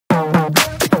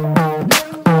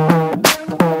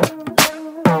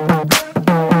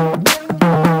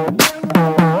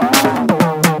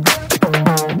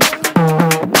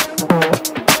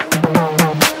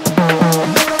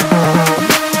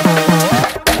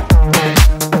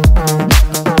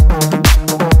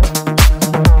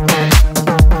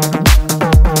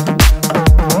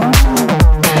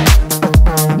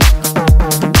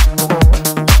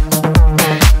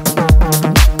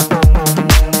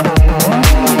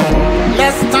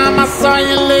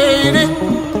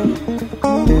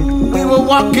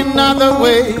walking other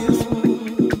ways.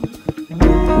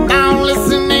 Now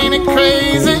listen, ain't it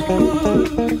crazy?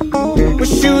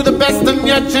 Wish you the best on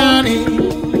your journey.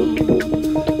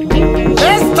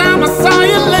 Last time I saw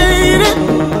you, lady,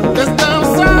 last time I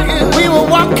saw you, we were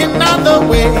walking other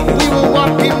ways. We were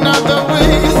walking other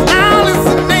ways. Now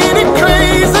listen, ain't it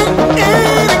crazy?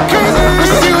 Ain't it crazy?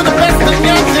 Wish you the best on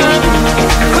your journey.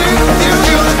 Wish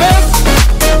you the best.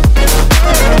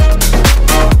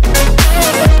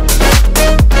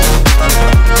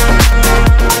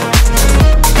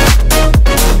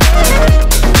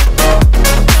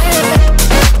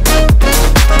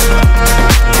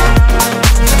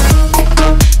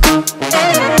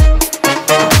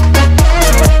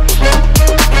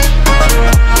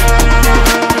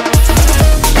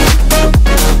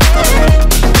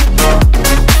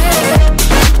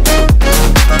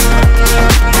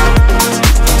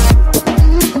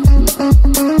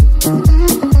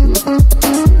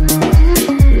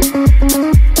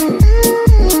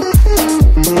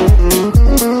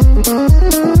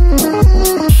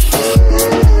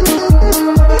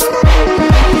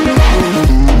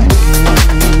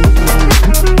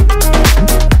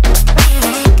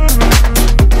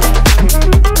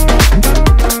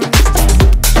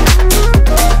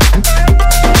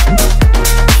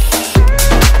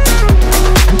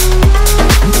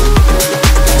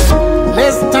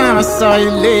 Saw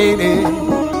you, lady,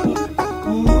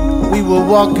 we were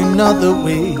walking other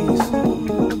ways.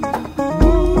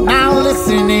 Now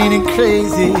listen, ain't it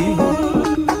crazy?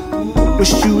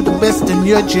 Wish you the best in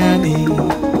your journey.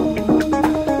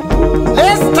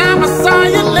 Last time I saw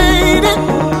you, lady,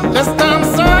 last time I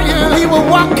saw you, we were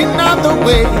walking other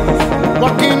ways,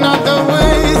 walking other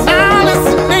ways. Now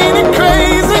listen, ain't it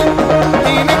crazy?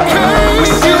 Ain't it crazy?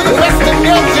 Wish you the best in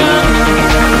your journey.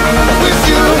 Wish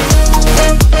you.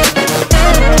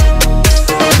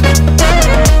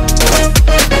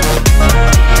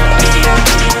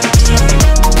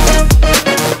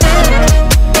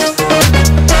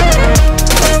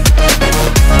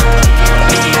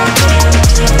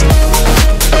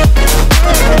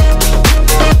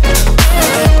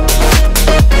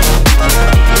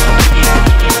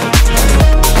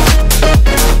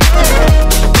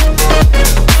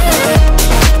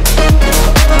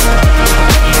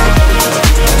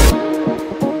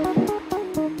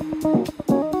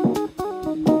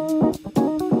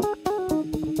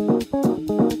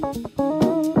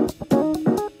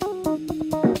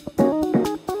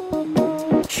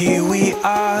 Here we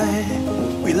are,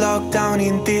 we locked down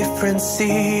in different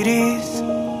cities,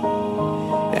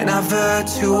 and our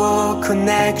virtual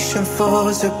connection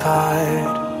falls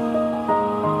apart.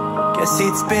 Guess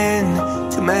it's been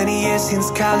too many years since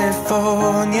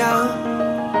California.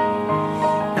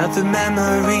 Now the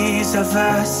memories of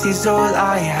us is all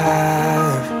I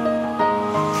have.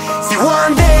 See,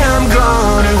 one day I'm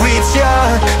gonna reach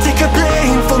ya, take a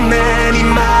plane for many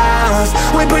miles.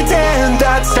 We pretend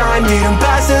that time didn't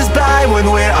pass us by when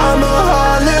we're on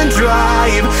Mulholland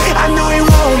Drive. I know it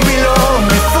won't be long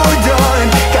before dawn,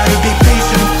 gotta be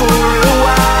patient for a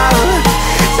while.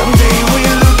 Someday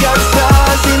we'll look at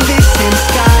stars in this same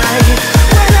sky,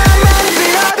 when I'm on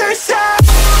the other side.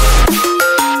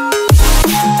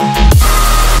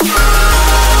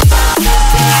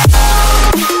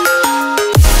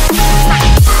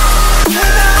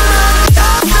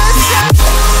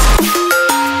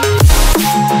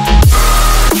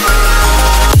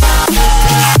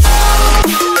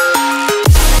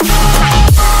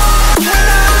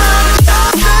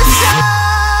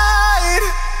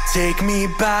 Take me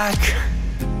back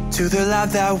to the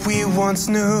life that we once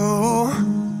knew,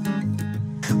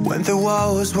 when the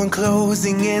walls weren't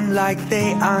closing in like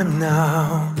they are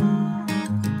now.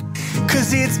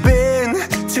 Cause it's been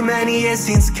too many years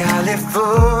since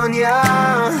California.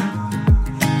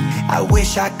 I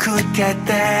wish I could get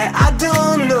there, I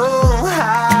don't know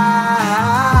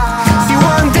how. See,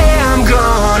 one day I'm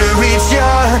gonna reach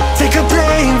ya, take a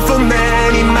plane for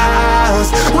many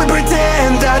miles. We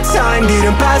pretend that time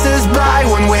didn't pass us by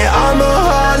when we're on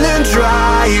Mulholland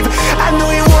Drive. I know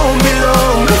it won't be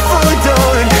long before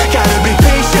dawn, gotta be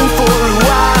patient for a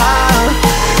while.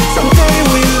 Someday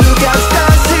we'll look at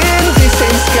stars in the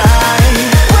same sky,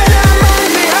 when I'm on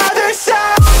the other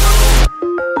side.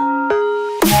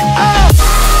 Oh.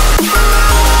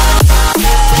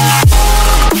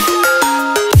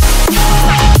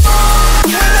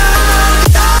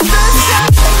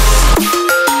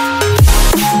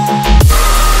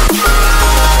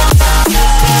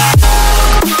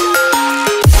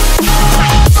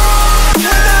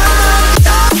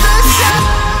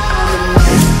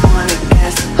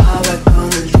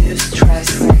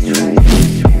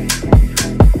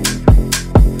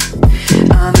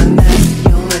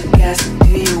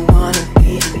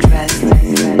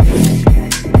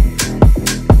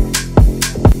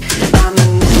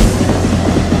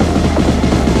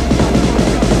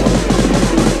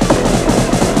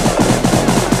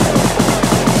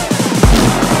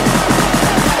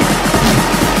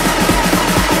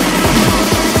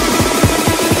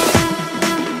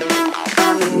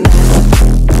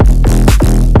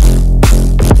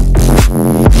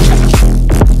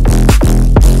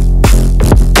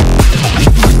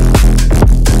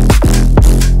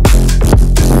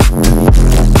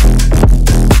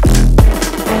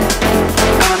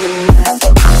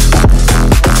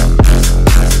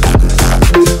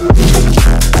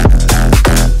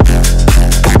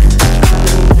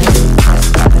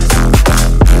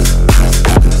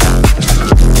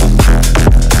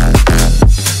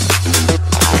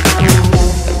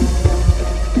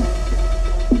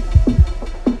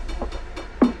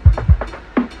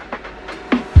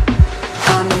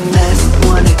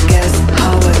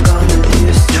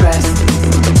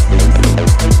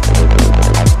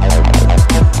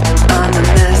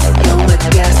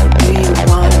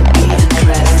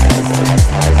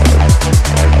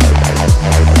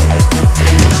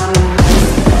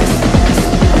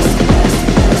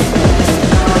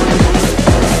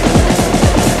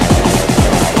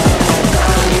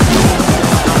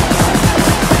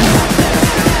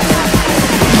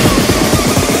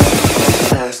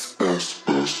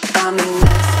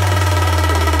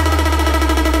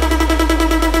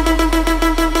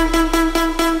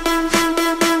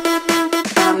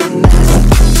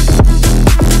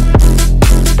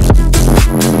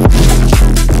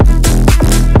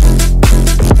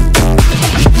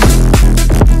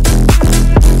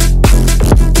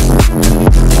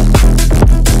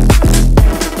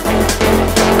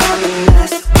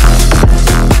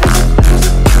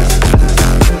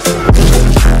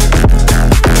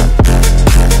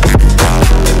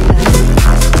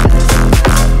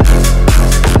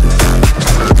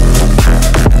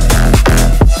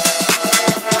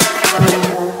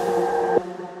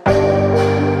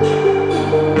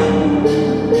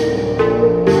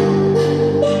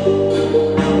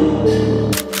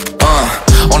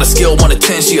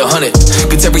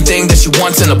 Gets everything that she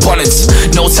wants in abundance.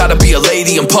 Knows how to be a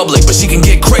lady in public, but she can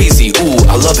get crazy. Ooh,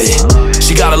 I love it.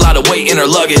 She got a lot of weight in her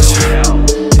luggage,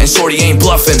 and shorty ain't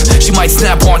bluffing. She might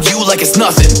snap on you like it's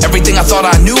nothing. Everything I thought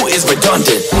I knew is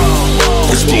redundant.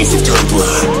 Explosive temper,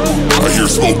 I hear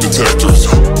smoke detectors.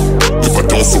 If I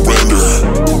don't surrender,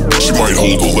 she might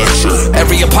hold a lecture.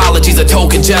 Every apology's a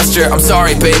token gesture. I'm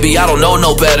sorry, baby, I don't know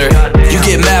no better. You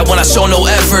get mad when I show no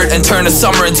effort and turn the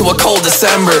summer into a cold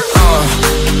December.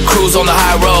 Cruise on the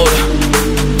high road,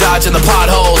 dodging the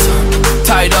potholes,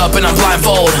 tied up and I'm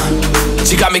blindfold.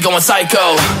 She got me going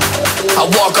psycho. I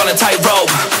walk on a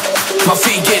tightrope, my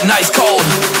feet getting ice cold,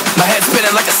 my head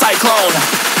spinning like a cyclone.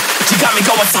 She got me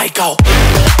going psycho.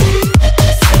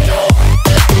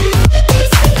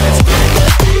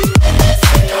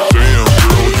 Damn,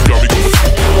 girl, you got me going.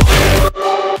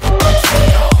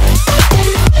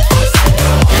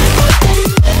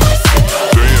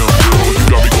 Damn, girl, you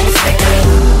got me going.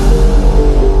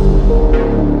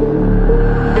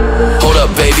 Hold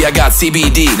up, baby, I got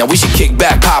CBD. Now we should kick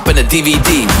back, pop in a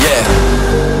DVD, yeah.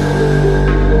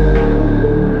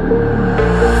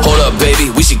 Hold up, baby,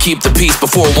 we should keep the peace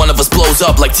before one of us blows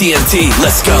up like TNT.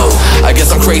 Let's go. I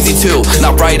guess I'm crazy too.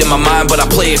 Not right in my mind, but I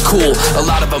play it cool. A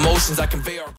lot of emotions I convey are